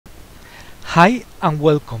Hi and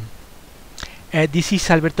welcome. This is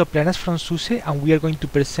Alberto Planas from SUSE, and we are going to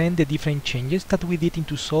present the different changes that we did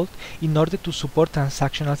into Salt in order to support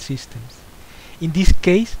transactional systems. In this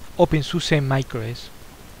case, OpenSUSE and MicroS.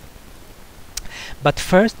 But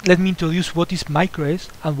first, let me introduce what is MicroS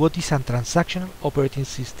and what is a transactional operating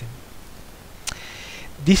system.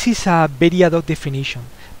 This is a very ad hoc definition,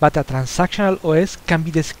 but a transactional OS can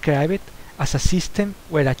be described as a system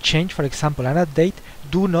where a change, for example an update,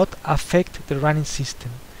 do not affect the running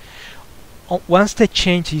system. Once the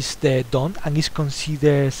change is done and is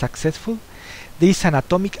considered successful, there is an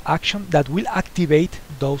atomic action that will activate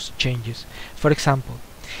those changes. For example,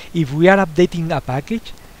 if we are updating a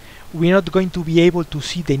package, we are not going to be able to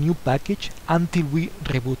see the new package until we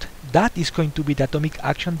reboot. That is going to be the atomic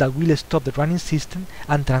action that will stop the running system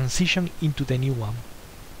and transition into the new one.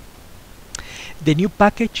 The new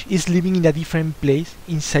package is living in a different place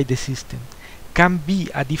inside the system. Can be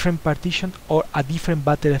a different partition or a different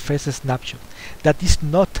Btrfs snapshot that is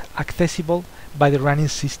not accessible by the running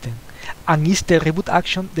system, and is the reboot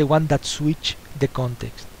action the one that switches the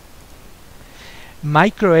context.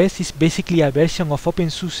 MicroS is basically a version of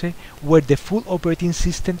OpenSUSE where the full operating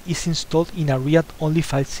system is installed in a read-only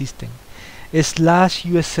file system.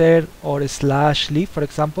 /usr or /lib, for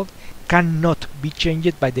example, cannot be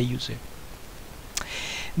changed by the user.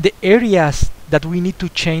 The areas that we need to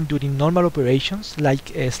change during normal operations, like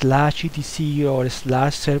 /etc or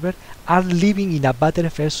 /server, are living in a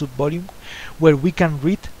Btrfs subvolume where we can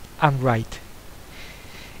read and write.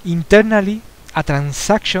 Internally, a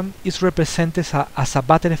transaction is represented as a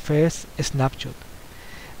Btrfs snapshot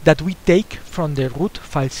that we take from the root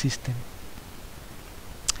file system.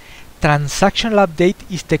 Transactional update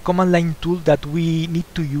is the command line tool that we need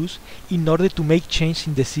to use in order to make change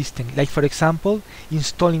in the system, like for example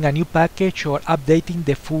installing a new package or updating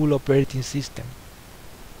the full operating system.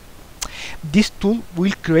 This tool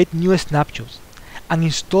will create new snapshots and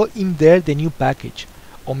install in there the new package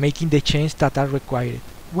or making the changes that are required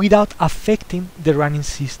without affecting the running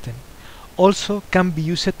system. Also can be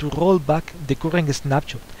used to roll back the current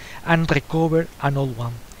snapshot and recover an old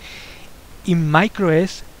one. In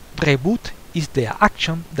MicroS, reboot is the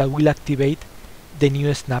action that will activate the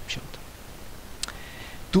new snapshot.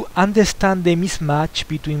 To understand the mismatch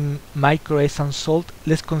between MicroS and Salt,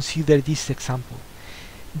 let's consider this example.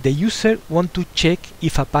 The user wants to check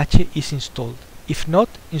if Apache is installed. If not,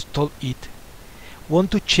 install it.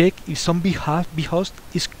 Want to check if some vhost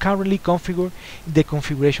is currently configured in the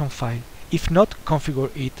configuration file. If not,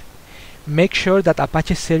 configure it. Make sure that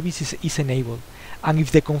Apache service is enabled, and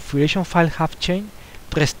if the configuration file have changed,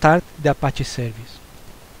 restart the Apache service.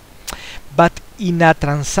 But in a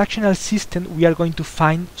transactional system we are going to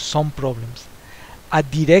find some problems. A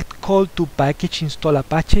direct call to package install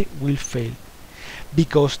Apache will fail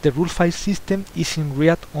because the root file system is in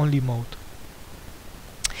read-only mode.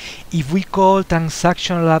 If we call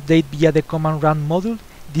transactional update via the command run module,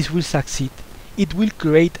 this will succeed. It will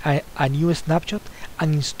create a new snapshot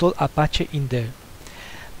and install Apache in there.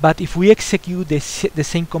 But if we execute the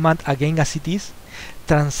same command again as it is,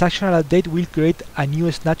 transactional update will create a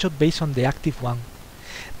new snapshot based on the active one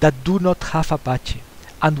that do not have Apache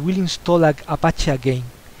and will install Apache again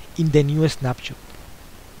in the new snapshot.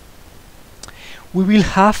 We will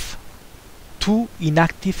have two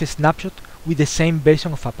inactive snapshots with the same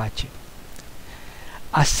version of Apache.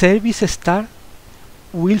 A service start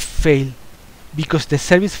will fail because the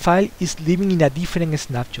service file is living in a different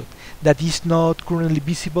snapshot that is not currently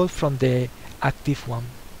visible from the active one.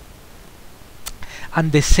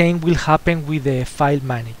 And the same will happen with the file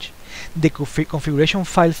manage. The configuration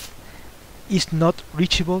file is not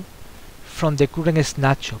reachable from the current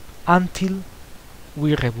snapshot until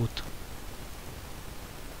we reboot.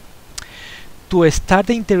 To start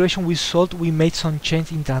the integration with Salt, we made some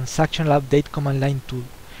change in transactional update command line tool.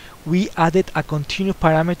 We added a continuous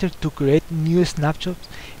parameter to create new snapshots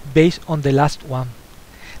based on the last one.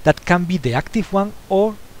 That can be the active one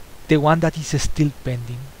or the one that is still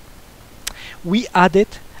pending. We added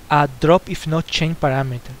a drop if not change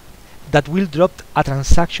parameter that will drop a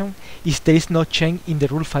transaction if there is no change in the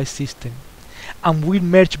root file system, and will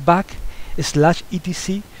merge back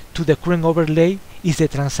 /etc to the current overlay if the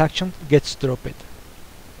transaction gets dropped.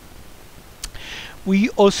 We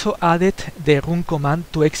also added the run command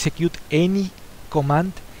to execute any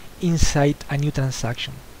command inside a new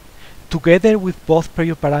transaction. Together with both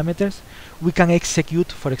previous parameters, we can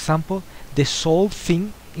execute, for example, the solve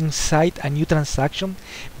thing inside a new transaction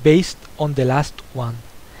based on the last one.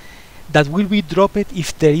 That will be dropped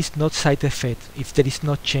if there is no side effect, if there is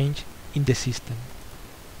no change in the system.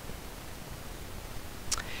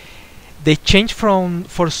 The change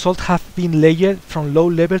for salt have been layered from low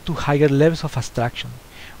level to higher levels of abstraction.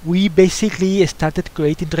 We basically started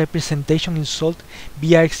creating representation in salt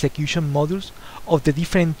via execution modules of the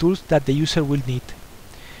different tools that the user will need.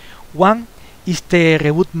 One is the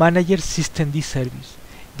Reboot Manager systemd service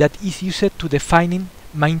that is used to defining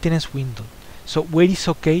maintenance window, so where it's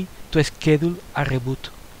okay to schedule a reboot.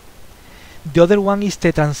 The other one is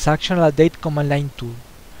the transactional update command line tool,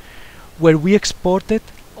 where we exported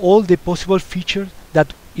all the possible features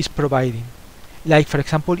that is providing, like for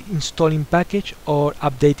example installing package or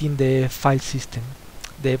updating the file system,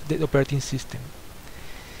 the operating system.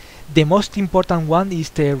 The most important one is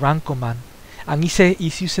the run command, and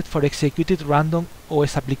is used for executing random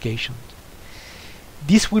OS applications.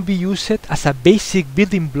 This will be used as a basic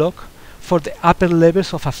building block for the upper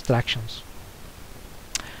levels of abstractions.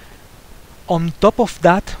 On top of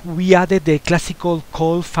that, we added the classical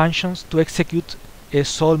call functions to execute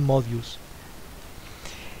salt modules.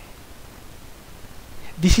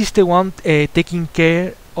 This is the one taking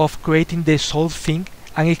care of creating the salt thing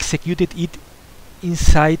and executed it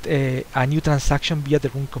inside a new transaction via the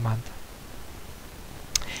run command.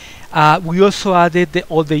 We also added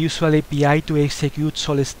all the usual API to execute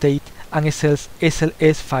solid state and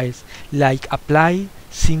SLS files like apply,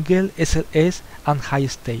 single, SLS and high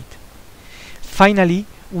state. Finally,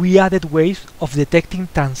 we added ways of detecting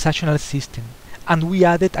transactional system, and we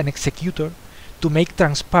added an executor to make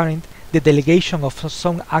transparent the delegation of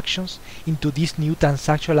some actions into this new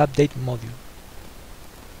transactional update module.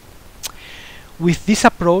 With this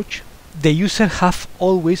approach, the user have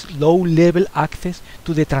always low-level access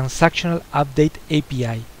to the transactional update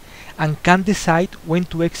API and can decide when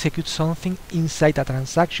to execute something inside a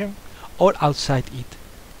transaction or outside it.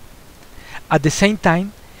 At the same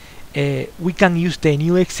time, we can use the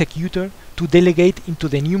new executor to delegate into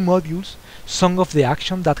the new modules some of the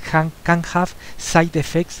action that can have side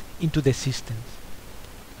effects into the systems.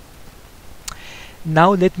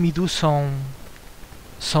 Now let me do some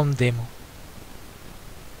demo.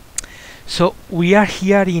 So we are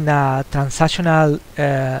here in a transactional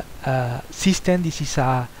system. This is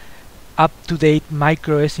a up-to-date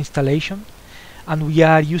macOS installation, and we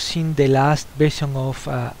are using the last version of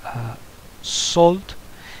Salt,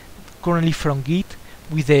 currently from Git,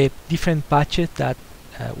 with the different patches that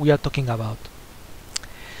we are talking about.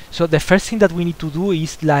 So the first thing that we need to do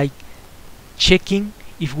is like checking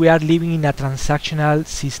if we are living in a transactional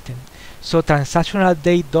system. So transactional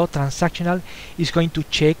update.transactional is going to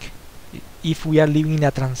check if we are living in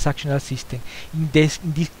a transactional system. In this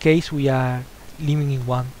case, we are living in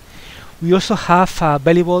one. We also have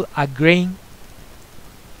available a grain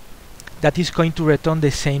that is going to return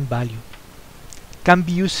the same value. Can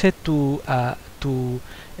be used to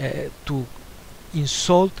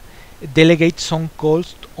insult, delegate some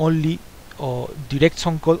calls only, or direct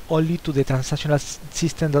some call only to the transactional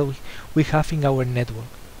system that we have in our network.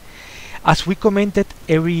 As we commented,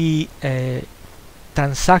 every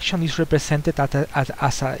transaction is represented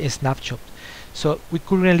as a snapshot. So we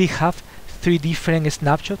currently have 3 different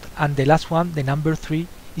snapshots, and the last one, the number 3,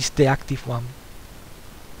 is the active one.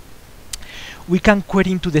 We can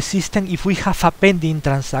query into the system if we have a pending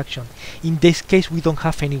transaction. In this case, we don't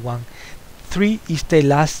have anyone. 3 is the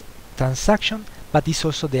last transaction, but it's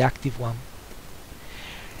also the active one.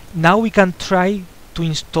 Now we can try to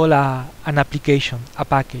install an application, a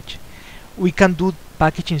package. We can do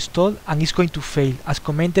package install, and it's going to fail. As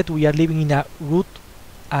commented, we are living in a root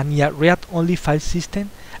and a read-only file system,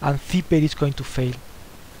 and zipper is going to fail.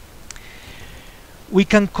 We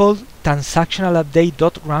can call transactional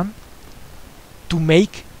update.run to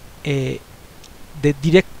make the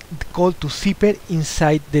direct call to zipper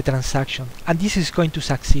inside the transaction, and this is going to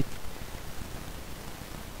succeed.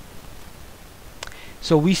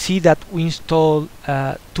 So we see that we install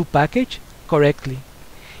 2 packages correctly.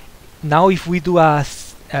 Now if we do a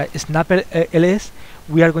snapper ls,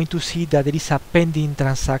 we are going to see that there is a pending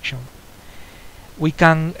transaction. We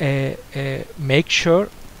can make sure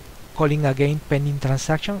calling again pending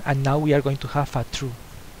transaction, and now we are going to have a true.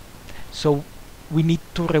 So we need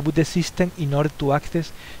to reboot the system in order to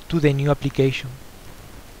access to the new application.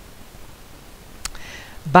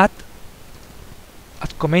 But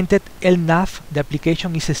as commented, LNAV, the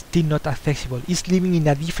application, is still not accessible. It's living in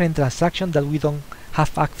a different transaction that we don't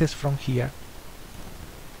have access from here.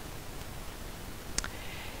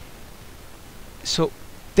 So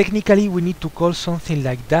technically we need to call something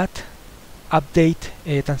like that, update,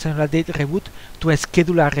 transactional update reboot, to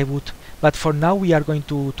schedule a reboot, but for now we are going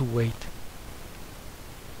to wait.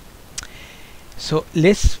 So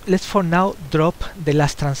let's for now drop the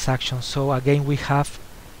last transaction. So again we have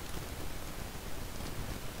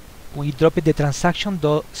we dropped the transaction,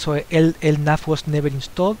 though, so LNAV was never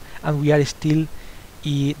installed, and we are still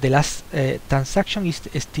the last transaction is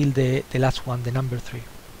still the last one, the number 3.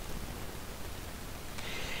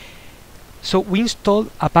 So we installed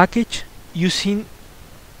a package using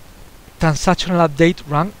transactional update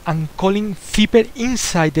run and calling zipper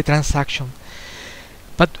inside the transaction.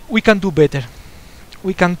 But we can do better.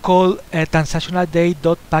 We can call transactional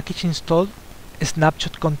update.package install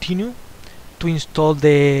snapshot continue to install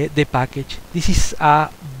the package. This is a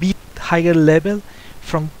bit higher level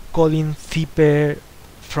from calling zipper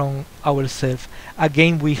from ourselves.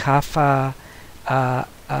 Again, we have a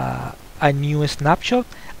new snapshot,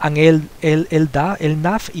 and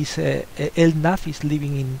LNAV is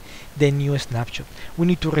living in the new snapshot. We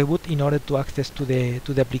need to reboot in order to access to the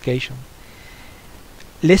application.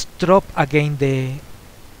 Let's drop again the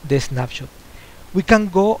snapshot. We can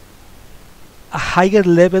go a higher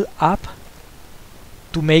level up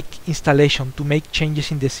to make installation, to make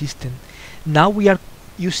changes in the system. Now we are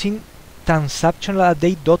using transactional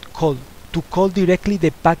update.call to call directly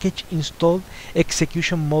the package install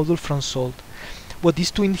execution module from Salt. What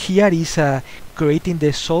it's doing here is creating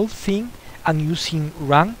the Salt thing and using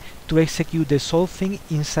run to execute the Salt thing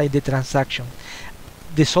inside the transaction.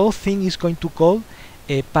 The Salt thing is going to call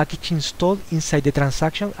a package install inside the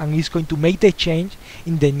transaction and is going to make the change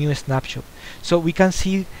in the new snapshot. So we can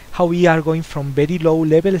see how we are going from very low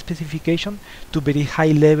level specification to very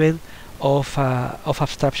high level of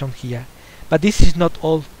abstraction here. But this is not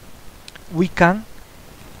all. We can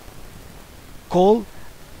call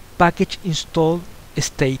package install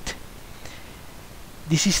state.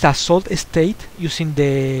 This is a Salt state using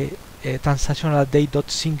the transactional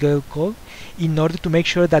update.single call in order to make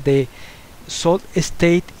sure that the Salt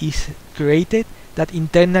state is created, that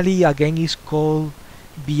internally again is called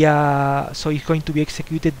via, so it's going to be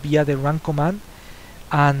executed via the run command,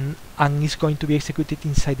 and is going to be executed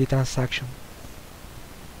inside the transaction.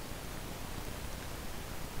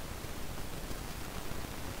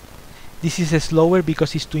 This is slower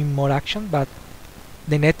because it's doing more action, but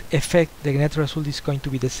the net effect, the net result is going to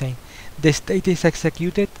be the same. The state is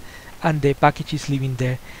executed and the package is living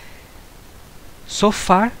there. So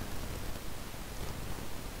far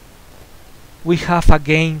we have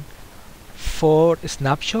again 4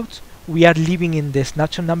 snapshots. We are living in the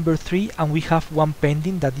snapshot number 3 and we have one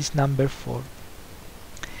pending, that is number 4.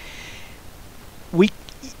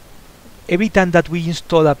 Every time that we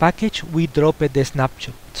install a package, we drop the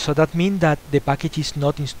snapshot, so that means that the package is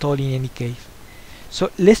not installed in any case.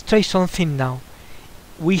 So let's try something now.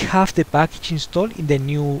 We have the package installed in the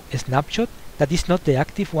new snapshot, that is not the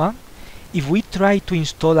active one. If we try to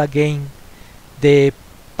install again the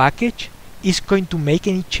package, is going to make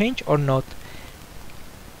any change or not?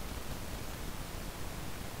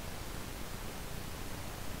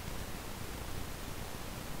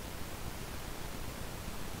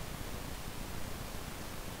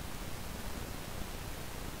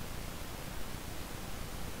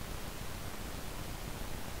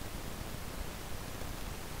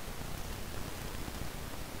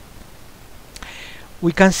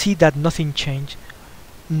 We can see that nothing changed.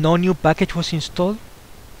 No new package was installed,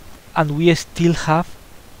 and we still have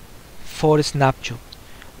 4 snapshots.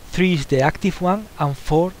 3 is the active one and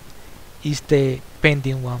 4 is the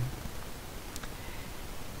pending one.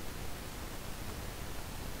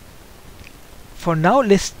 For now,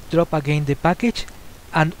 let's drop again the package,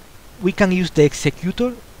 and we can use the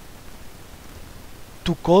executor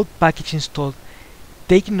to call package install.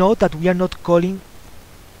 Take note that we are not calling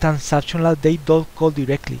transactional update.call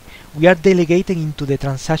directly. We are delegating into the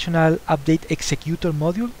transactional update executor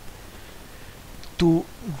module to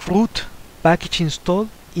root package install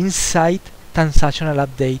inside transactional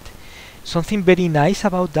update. Something very nice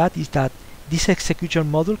about that is that this executor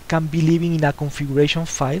module can be living in a configuration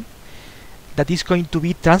file that is going to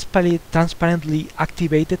be transparently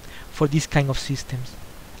activated for this kind of systems.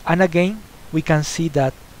 And again, we can see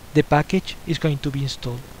that the package is going to be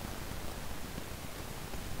installed.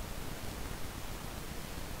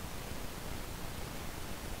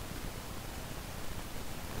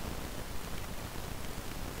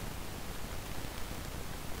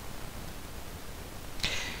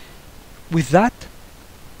 With that,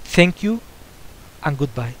 thank you and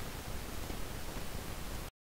goodbye.